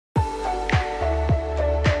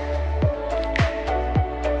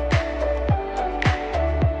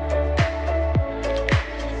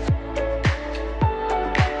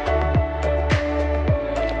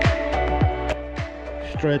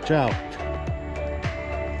stretch out.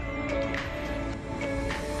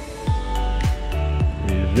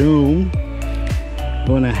 Resume.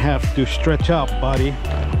 Gonna have to stretch out, buddy.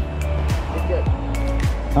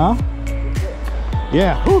 Huh?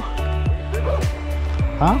 Yeah. Whew.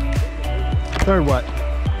 Huh? Third what?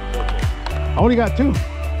 I only got two.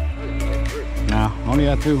 No, only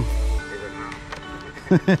got two.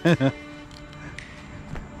 It'd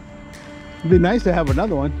be nice to have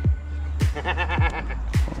another one.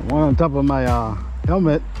 One on top of my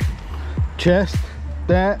helmet, chest,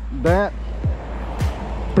 that.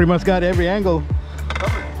 Pretty much got every angle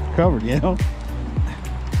covered, you know.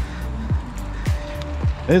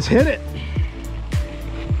 Let's hit it.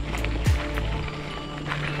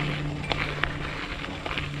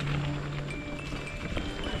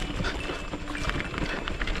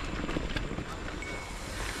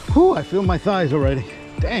 Whew, I feel my thighs already.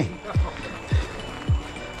 Dang.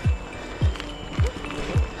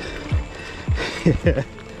 Yeah.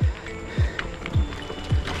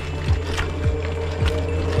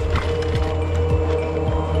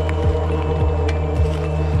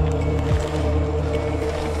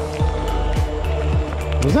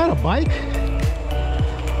 Was that a bike?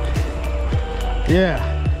 Yeah.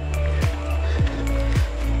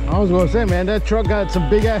 I was gonna say, man, that truck got some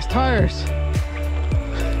big ass tires.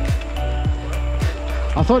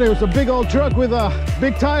 I thought it was a big old truck with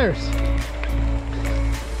big tires.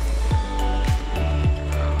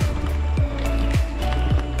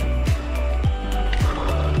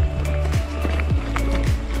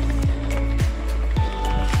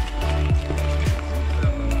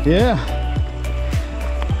 Yeah.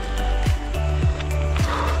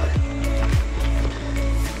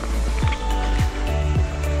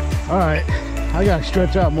 All right, I gotta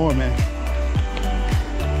stretch out more, man.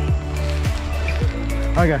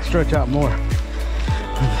 I gotta stretch out more.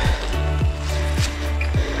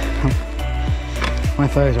 My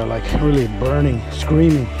thighs are like really burning,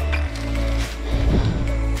 screaming.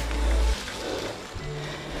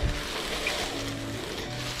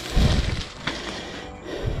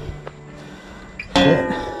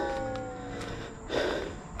 Shit.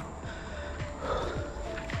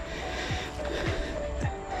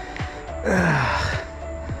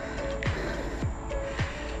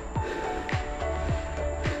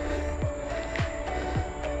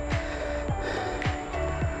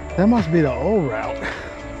 That must be the old route.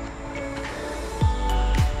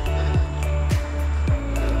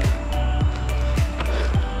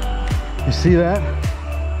 You see that?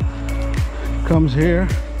 Comes here.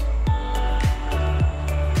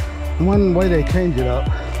 One way they change it up.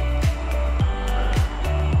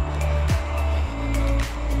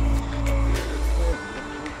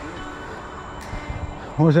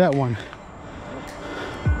 What was that one?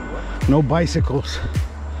 No bicycles.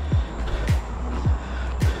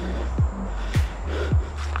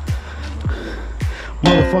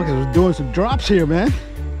 Motherfuckers was doing some drops here, man.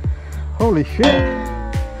 Holy shit.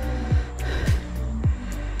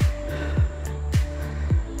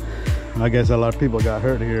 I guess a lot of people got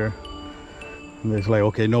hurt here. And it's like,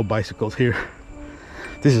 okay, no bicycles here.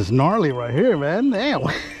 This is gnarly right here, man. Damn.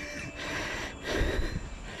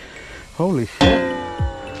 Holy shit.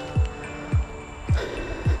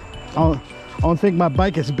 I don't think my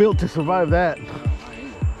bike is built to survive that.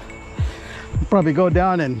 I'll probably go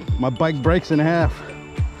down and my bike breaks in half.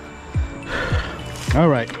 All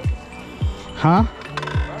right. Huh?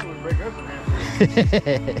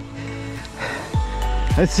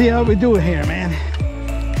 Let's see how we do it here, man.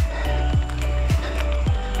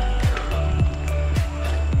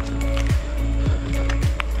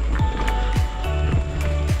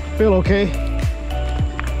 Feel okay?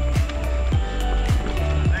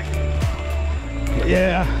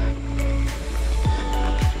 Yeah.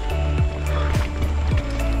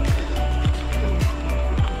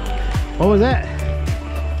 What was that?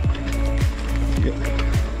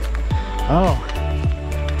 Oh.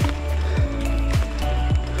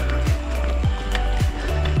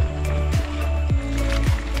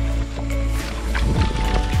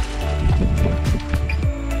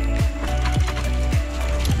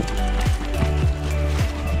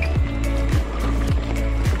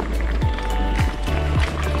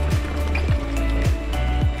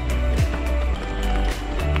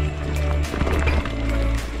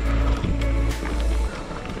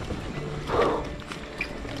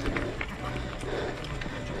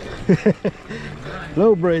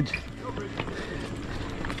 Low bridge.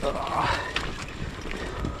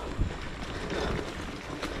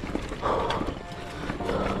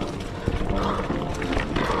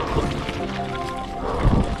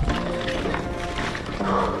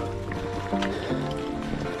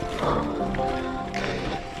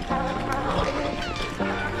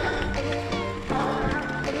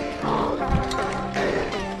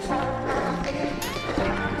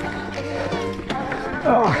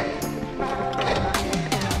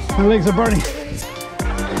 My legs are burning.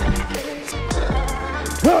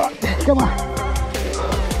 Oh, come on.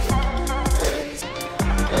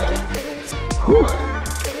 Whew.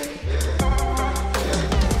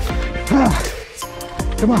 Ah,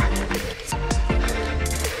 come on.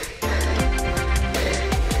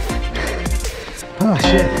 Oh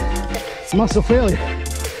shit. Muscle failure.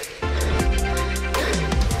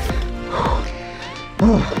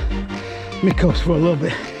 Oh, let me coast for a little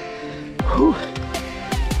bit. Whew.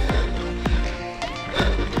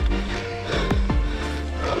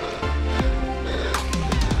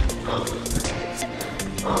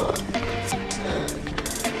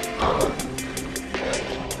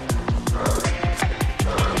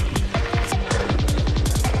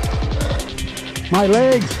 My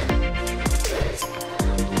legs.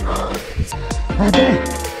 Ah, dang.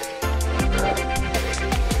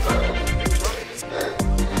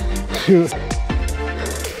 Shoot.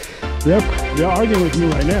 They're arguing with me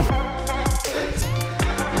right now.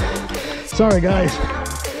 Sorry, guys.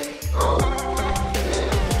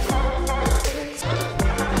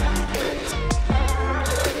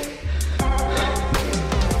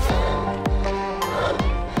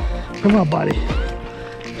 Come on, buddy.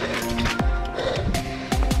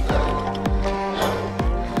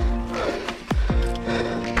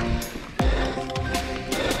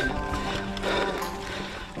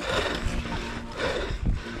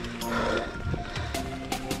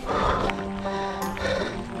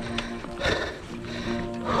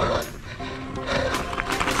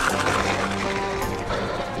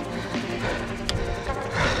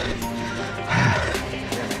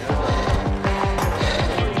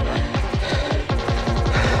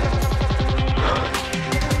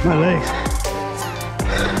 My legs.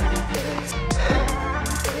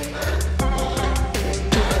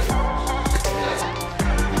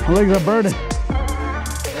 My legs are burning.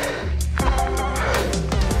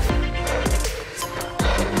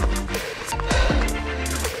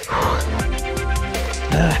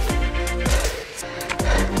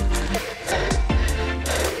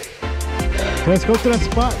 Let's go to that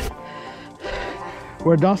spot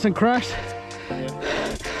where Dawson crashed.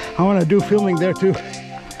 I want to do filming there too.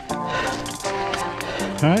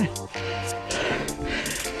 All right,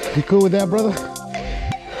 you cool with that, brother?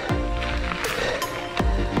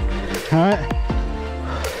 All right.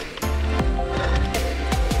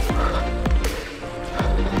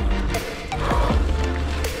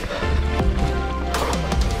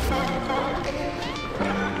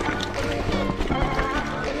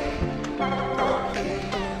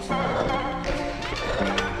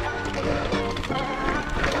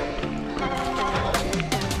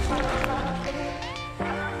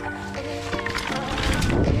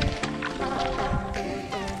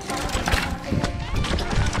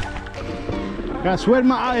 Got sweat in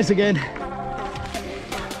my eyes again.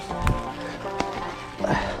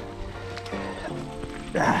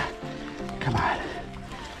 Come on.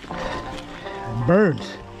 It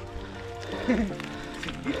burns.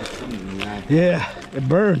 Yeah, it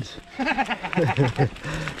burns.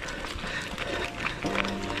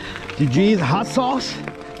 Did you eat hot sauce?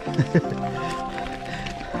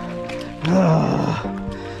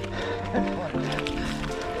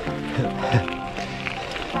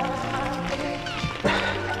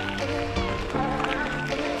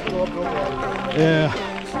 Yeah.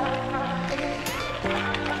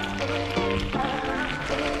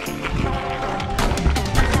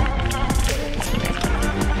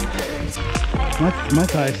 My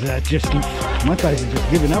thighs are just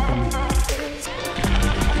giving up on me.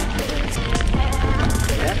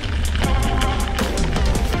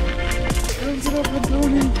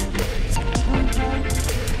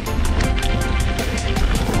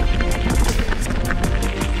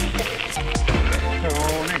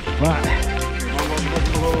 Right.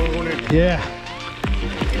 Yeah.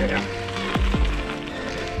 Yeah.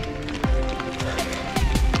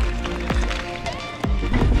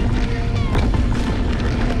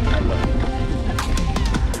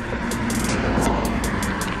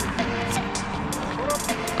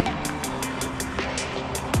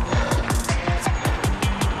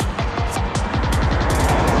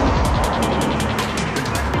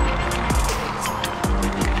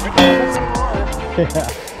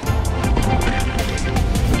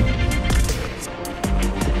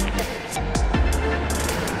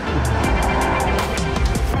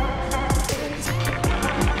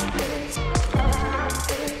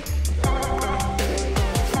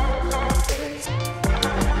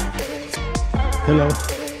 Hello.